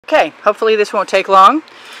Okay, hopefully this won't take long.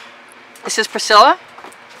 This is Priscilla,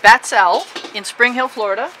 Batzell in Spring Hill,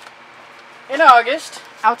 Florida. In August,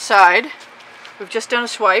 outside. We've just done a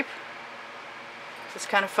swipe. It's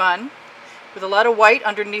kind of fun. With a lot of white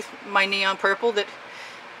underneath my neon purple. That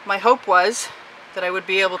my hope was that I would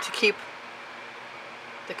be able to keep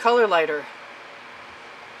the color lighter.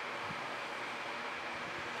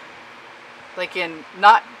 Like in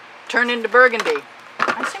not turn into burgundy.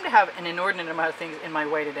 I seem to have an inordinate amount of things in my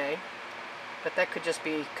way today. But that could just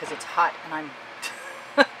be because it's hot and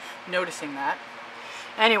I'm noticing that.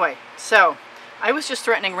 Anyway, so I was just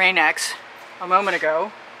threatening rainX a moment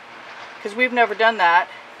ago because we've never done that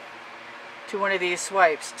to one of these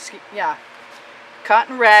swipes. Yeah,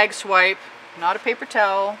 cotton rag swipe, not a paper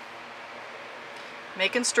towel.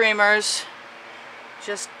 Making streamers.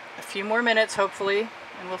 Just a few more minutes hopefully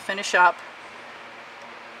and we'll finish up.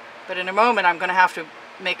 But in a moment I'm going to have to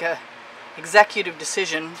make a executive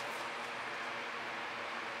decision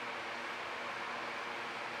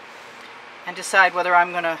and decide whether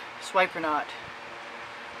I'm going to swipe or not.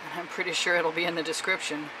 And I'm pretty sure it'll be in the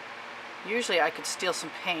description. Usually I could steal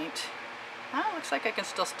some paint. Oh, looks like I can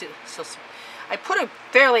still steal some. I put a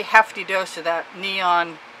fairly hefty dose of that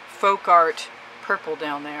neon folk art purple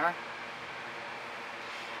down there.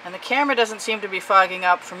 And the camera doesn't seem to be fogging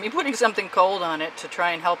up from me putting something cold on it to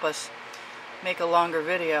try and help us make a longer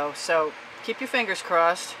video. So keep your fingers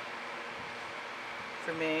crossed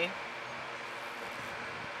for me.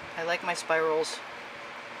 I like my spirals.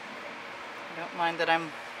 I don't mind that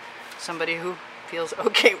I'm somebody who feels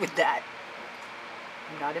okay with that.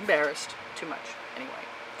 I'm not embarrassed too much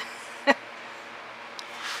anyway.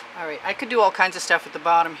 Alright, I could do all kinds of stuff at the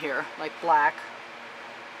bottom here, like black.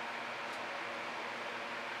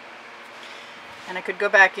 And I could go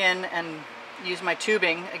back in and use my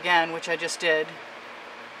tubing again, which I just did.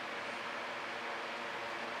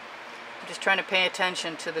 I'm just trying to pay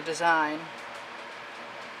attention to the design.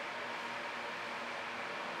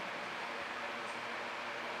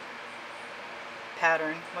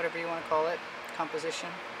 Pattern, whatever you want to call it, composition.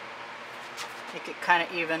 Make it kind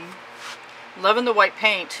of even. Loving the white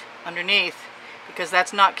paint underneath because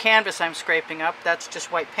that's not canvas I'm scraping up, that's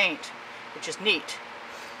just white paint, which is neat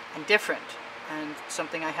and different and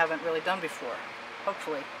something I haven't really done before.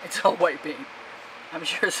 Hopefully it's all white paint. I'm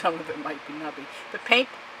sure some of it might not be. But paint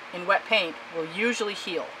in wet paint will usually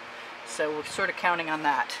heal, so we're sort of counting on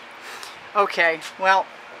that. Okay, well,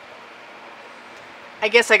 I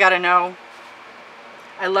guess I gotta know.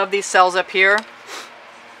 I love these cells up here.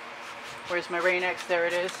 Where's my rainX? There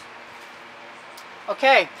it is.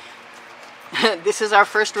 Okay. This is our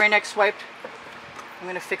first rainX swipe. I'm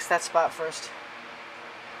going to fix that spot first.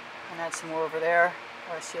 And add some more over there.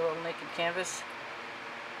 Oh, I see a little naked canvas.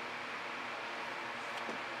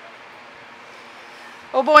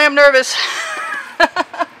 Oh boy, I'm nervous.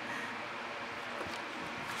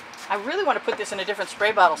 I really want to put this in a different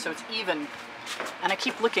spray bottle so it's even. And I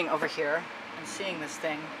keep looking over here and seeing this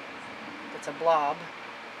thing that's a blob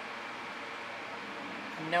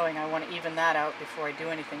and knowing I want to even that out before I do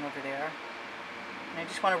anything over there. And I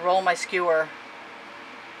just want to roll my skewer.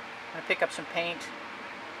 I'm going to pick up some paint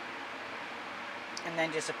and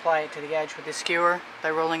then just apply it to the edge with the skewer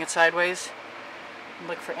by rolling it sideways and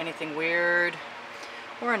look for anything weird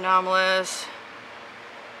or anomalous.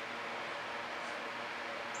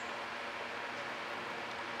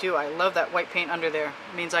 I love that white paint under there.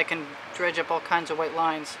 It means I can dredge up all kinds of white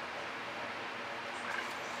lines.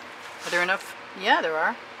 Are there enough? Yeah, there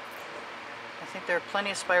are. I think there are plenty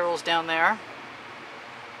of spirals down there.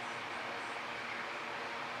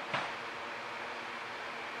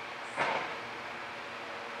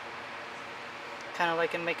 Kind of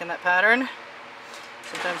like in making that pattern.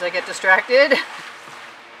 Sometimes I get distracted.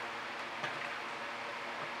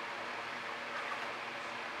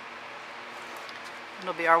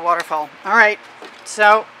 It'll be our waterfall. Alright,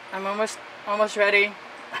 so I'm almost ready.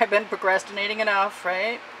 I've been procrastinating enough,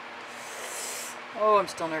 right? Oh, I'm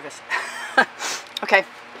still nervous. Okay,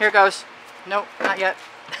 here it goes. Nope, not yet.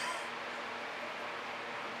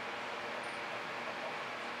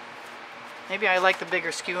 Maybe I like the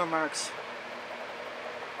bigger skewer marks.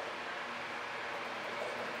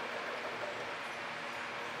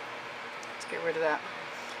 Let's get rid of that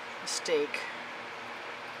mistake.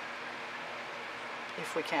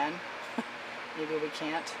 If we can. Maybe we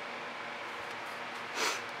can't.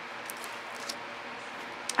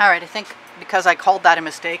 Alright, I think because I called that a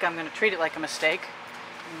mistake, I'm going to treat it like a mistake.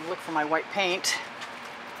 I'm going to look for my white paint.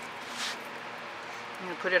 I'm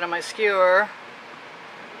going to put it on my skewer.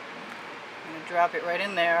 I'm going to drop it right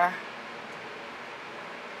in there.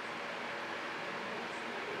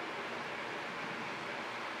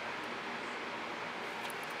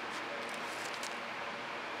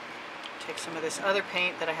 Take some of this other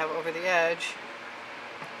paint that I have over the edge.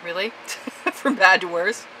 Really? From bad to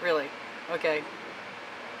worse? Really? Okay.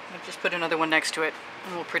 I'll just put another one next to it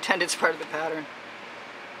and we'll pretend it's part of the pattern.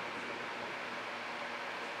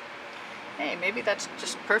 Hey, maybe that's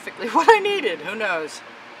just perfectly what I needed. Who knows?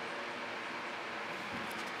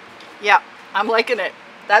 Yeah, I'm liking it.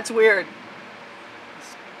 That's weird.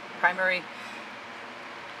 Primary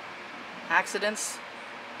accidents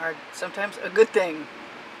are sometimes a good thing.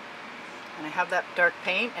 And I have that dark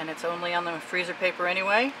paint and it's only on the freezer paper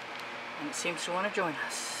anyway, and it seems to want to join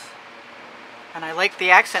us. And I like the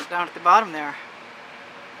accent down at the bottom there.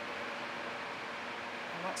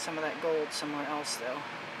 I want some of that gold somewhere else though.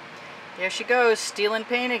 There she goes, stealing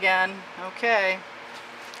paint again. Okay.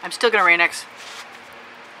 I'm still going to rainX.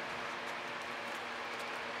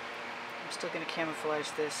 I'm still going to camouflage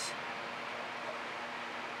this.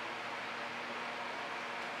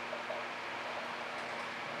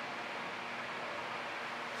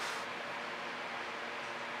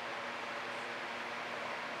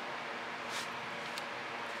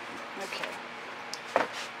 Okay.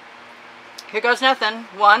 Here goes nothing.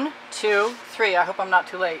 1, 2, 3. I hope I'm not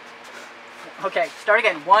too late. Okay, start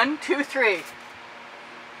again. 1, 2, 3.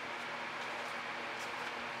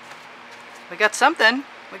 We got something.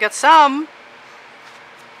 We got some.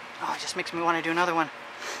 Oh, it just makes me want to do another one.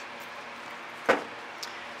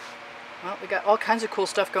 Well, we got all kinds of cool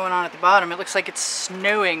stuff going on at the bottom. It looks like it's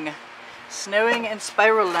snowing. Snowing in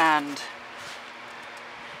Spiral Land.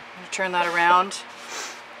 I'm going to turn that around.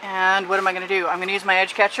 And what am I going to do? I'm going to use my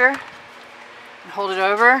edge catcher and hold it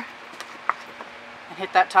over and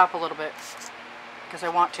hit that top a little bit because I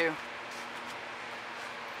want to.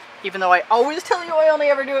 Even though I always tell you I only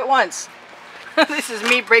ever do it once. This is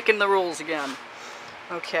me breaking the rules again.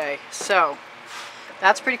 Okay, so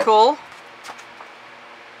that's pretty cool.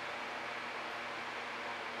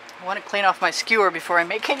 I want to clean off my skewer before I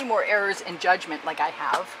make any more errors in judgment like I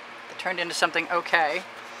have. It turned into something okay.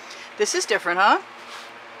 This is different, huh?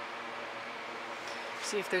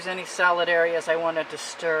 See if there's any solid areas I want to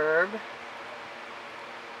disturb.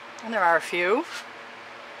 And there are a few.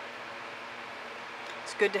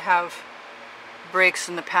 It's good to have breaks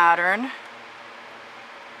in the pattern.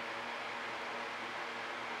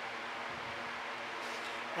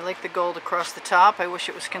 I like the gold across the top. I wish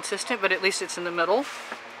it was consistent, but at least it's in the middle.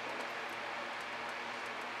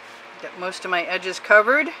 Got most of my edges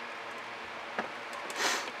covered.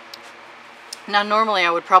 Now normally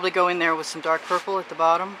I would probably go in there with some dark purple at the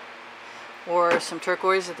bottom or some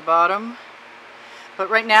turquoise at the bottom. But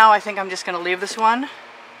right now I think I'm just going to leave this one to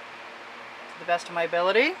the best of my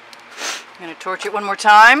ability. I'm going to torch it one more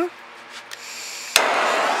time.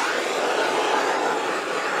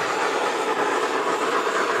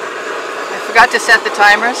 I forgot to set the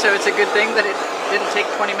timer, so it's a good thing that it didn't take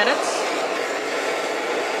 20 minutes.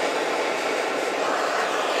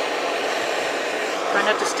 Try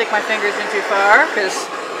not to stick my fingers in too far, because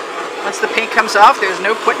once the paint comes off, there's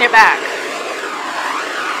no putting it back.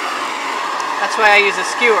 That's why I use a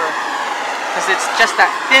skewer, because it's just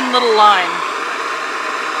that thin little line.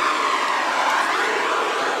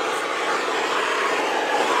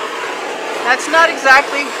 That's not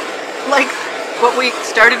exactly like what we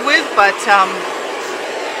started with, but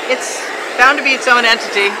it's bound to be its own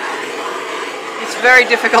entity. It's very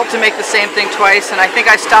difficult to make the same thing twice, and I think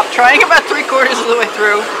I stopped trying about 3/4 of the way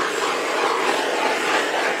through.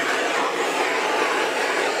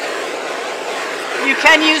 You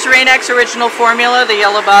can use rainX original formula, the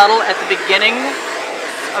yellow bottle, at the beginning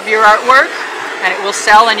of your artwork, and it will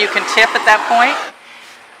sell and you can tip at that point.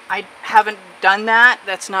 I haven't done that.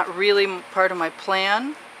 That's not really part of my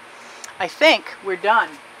plan. I think we're done.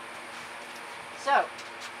 So,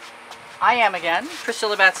 I am again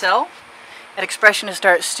Priscilla Batzell at Expressionist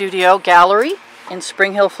Art Studio Gallery in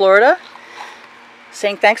Spring Hill, Florida,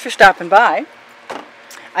 saying thanks for stopping by.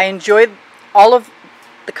 I enjoyed all of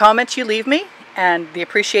the comments you leave me, and the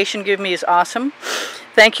appreciation you give me is awesome.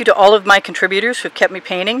 Thank you to all of my contributors who've kept me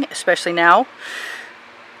painting, especially now.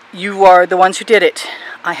 You are the ones who did it.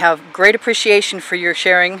 I have great appreciation for your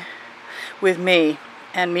sharing with me,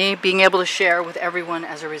 and me being able to share with everyone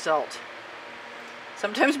as a result.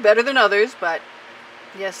 Sometimes better than others, but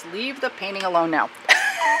yes, leave the painting alone now.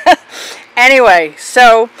 Anyway,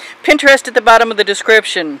 so Pinterest at the bottom of the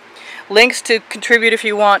description. Links to contribute if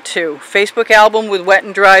you want to. Facebook album with wet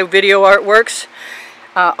and dry video artworks.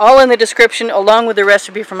 All in the description, along with the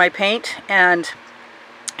recipe for my paint. And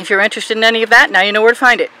if you're interested in any of that, now you know where to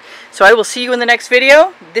find it. So I will see you in the next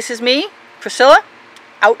video. This is me, Priscilla,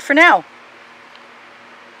 out for now.